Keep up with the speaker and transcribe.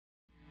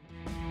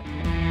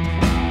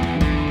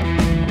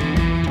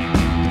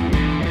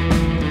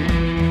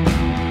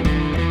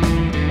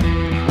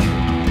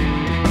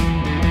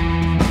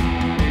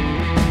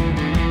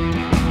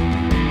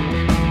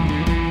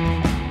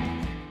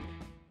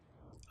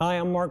Hi,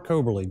 I'm Mark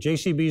Coberly,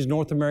 JCB's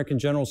North American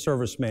General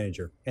Service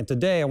Manager, and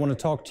today I want to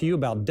talk to you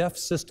about DEF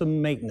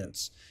system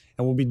maintenance,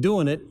 and we'll be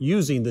doing it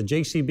using the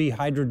JCB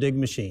Hydro Dig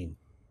machine.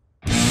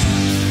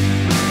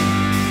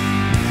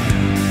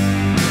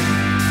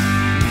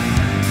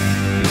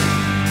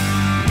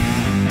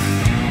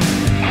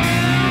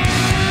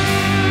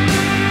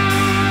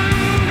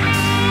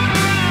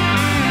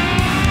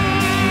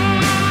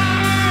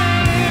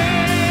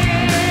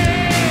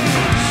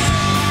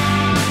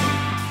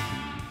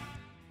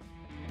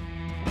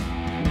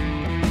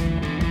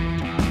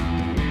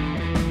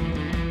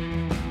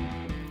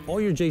 All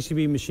your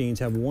JCB machines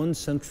have one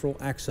central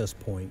access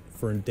point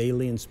for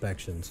daily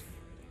inspections.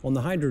 On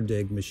the Hydro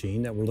Dig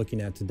machine that we're looking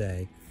at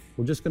today,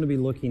 we're just going to be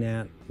looking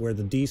at where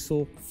the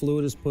diesel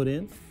fluid is put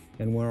in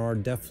and where our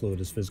DEF fluid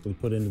is physically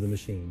put into the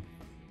machine.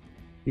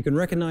 You can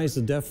recognize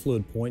the DEF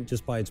fluid point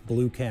just by its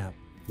blue cap,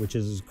 which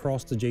is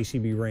across the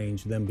JCB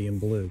range, them being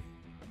blue.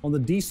 On the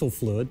diesel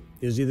fluid,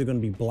 it is either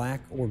going to be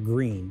black or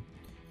green,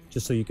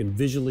 just so you can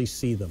visually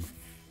see them.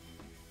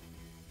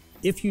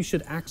 If you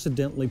should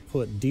accidentally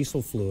put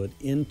diesel fluid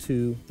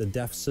into the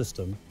DEF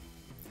system,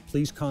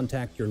 please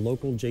contact your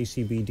local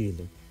JCB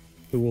dealer,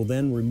 who will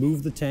then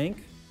remove the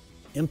tank,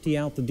 empty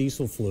out the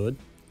diesel fluid,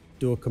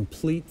 do a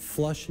complete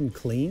flush and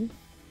clean,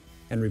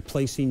 and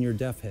replacing your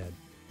DEF head.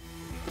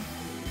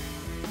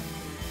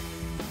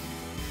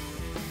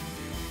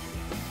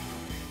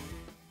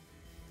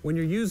 When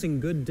you're using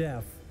good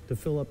DEF to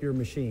fill up your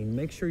machine,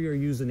 make sure you're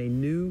using a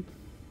new,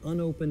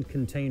 unopened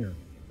container.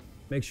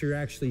 Make sure you're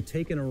actually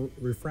taking a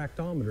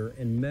refractometer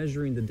and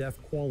measuring the DEF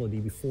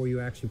quality before you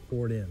actually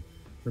pour it in.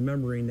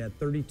 Remembering that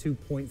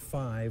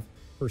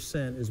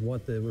 32.5% is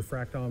what the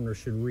refractometer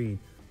should read,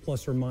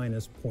 plus or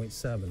minus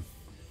 0.7.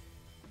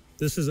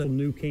 This is a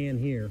new can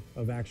here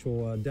of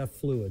actual DEF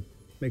fluid.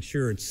 Make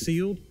sure it's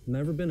sealed,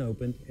 never been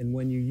opened, and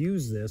when you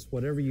use this,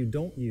 whatever you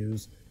don't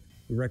use,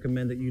 we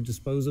recommend that you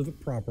dispose of it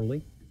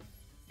properly,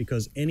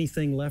 because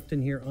anything left in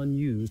here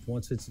unused,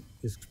 once it's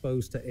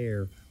exposed to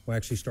air, will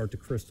actually start to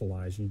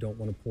crystallize. You don't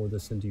want to pour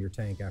this into your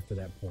tank after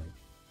that point.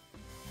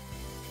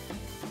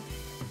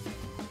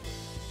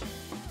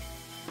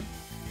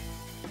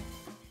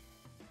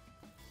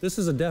 This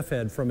is a DEF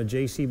head from a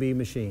JCB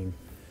machine.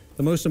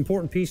 The most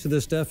important piece of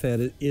this DEF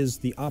head is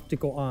the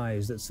optical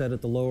eyes that set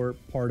at the lower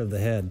part of the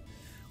head,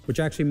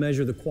 which actually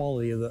measure the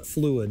quality of the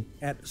fluid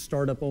at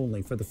startup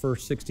only for the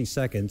first 60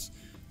 seconds.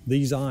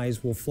 These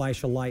eyes will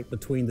flash a light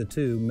between the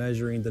two,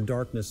 measuring the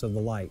darkness of the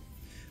light.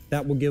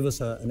 That will give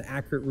us an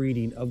accurate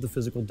reading of the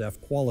physical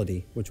DEF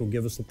quality, which will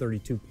give us a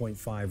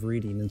 32.5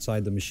 reading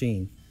inside the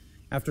machine.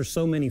 After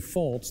so many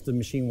faults, the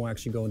machine will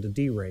actually go into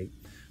D-rate.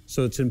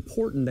 So it's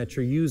important that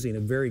you're using a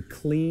very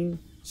clean,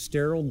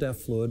 sterile DEF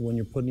fluid when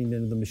you're putting it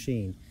into the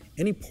machine.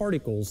 Any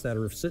particles that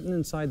are sitting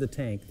inside the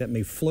tank that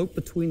may float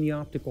between the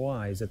optical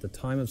eyes at the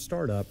time of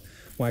startup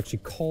will actually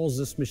cause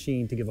this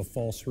machine to give a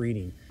false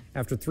reading.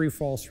 After 3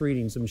 false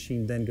readings, the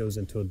machine then goes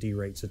into a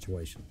D-rate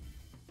situation.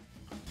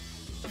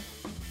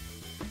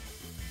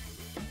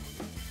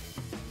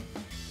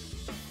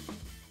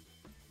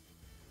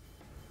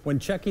 When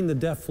checking the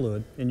DEF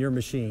fluid in your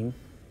machine,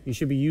 you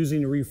should be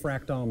using a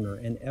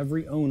refractometer, and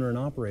every owner and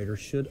operator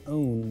should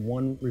own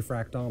one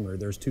refractometer.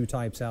 There's 2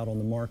 types out on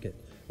the market.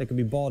 They can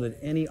be bought at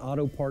any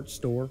auto parts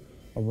store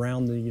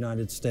around the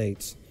United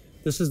States.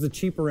 This is the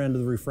cheaper end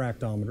of the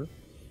refractometer,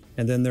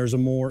 and then there's a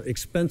more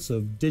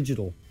expensive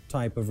digital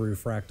type of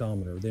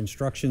refractometer. The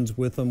instructions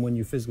with them when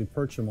you physically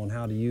purchase them on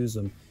how to use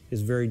them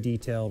is very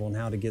detailed on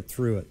how to get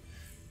through it.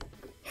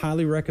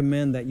 Highly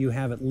recommend that you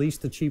have at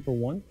least the cheaper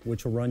one,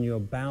 which will run you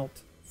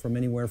about from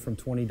anywhere from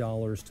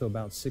 $20 to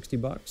about 60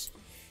 bucks.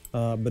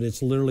 But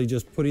it's literally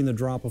just putting the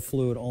drop of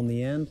fluid on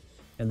the end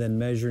and then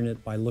measuring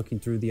it by looking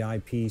through the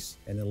eyepiece,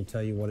 and it'll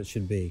tell you what it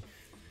should be.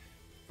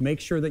 Make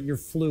sure that your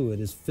fluid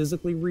is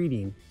physically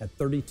reading at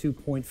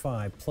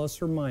 32.5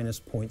 plus or minus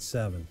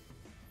 0.7.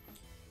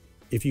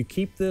 If you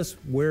keep this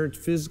where it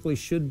physically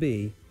should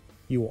be,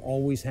 you will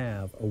always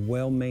have a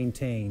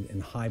well-maintained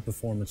and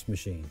high-performance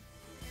machine.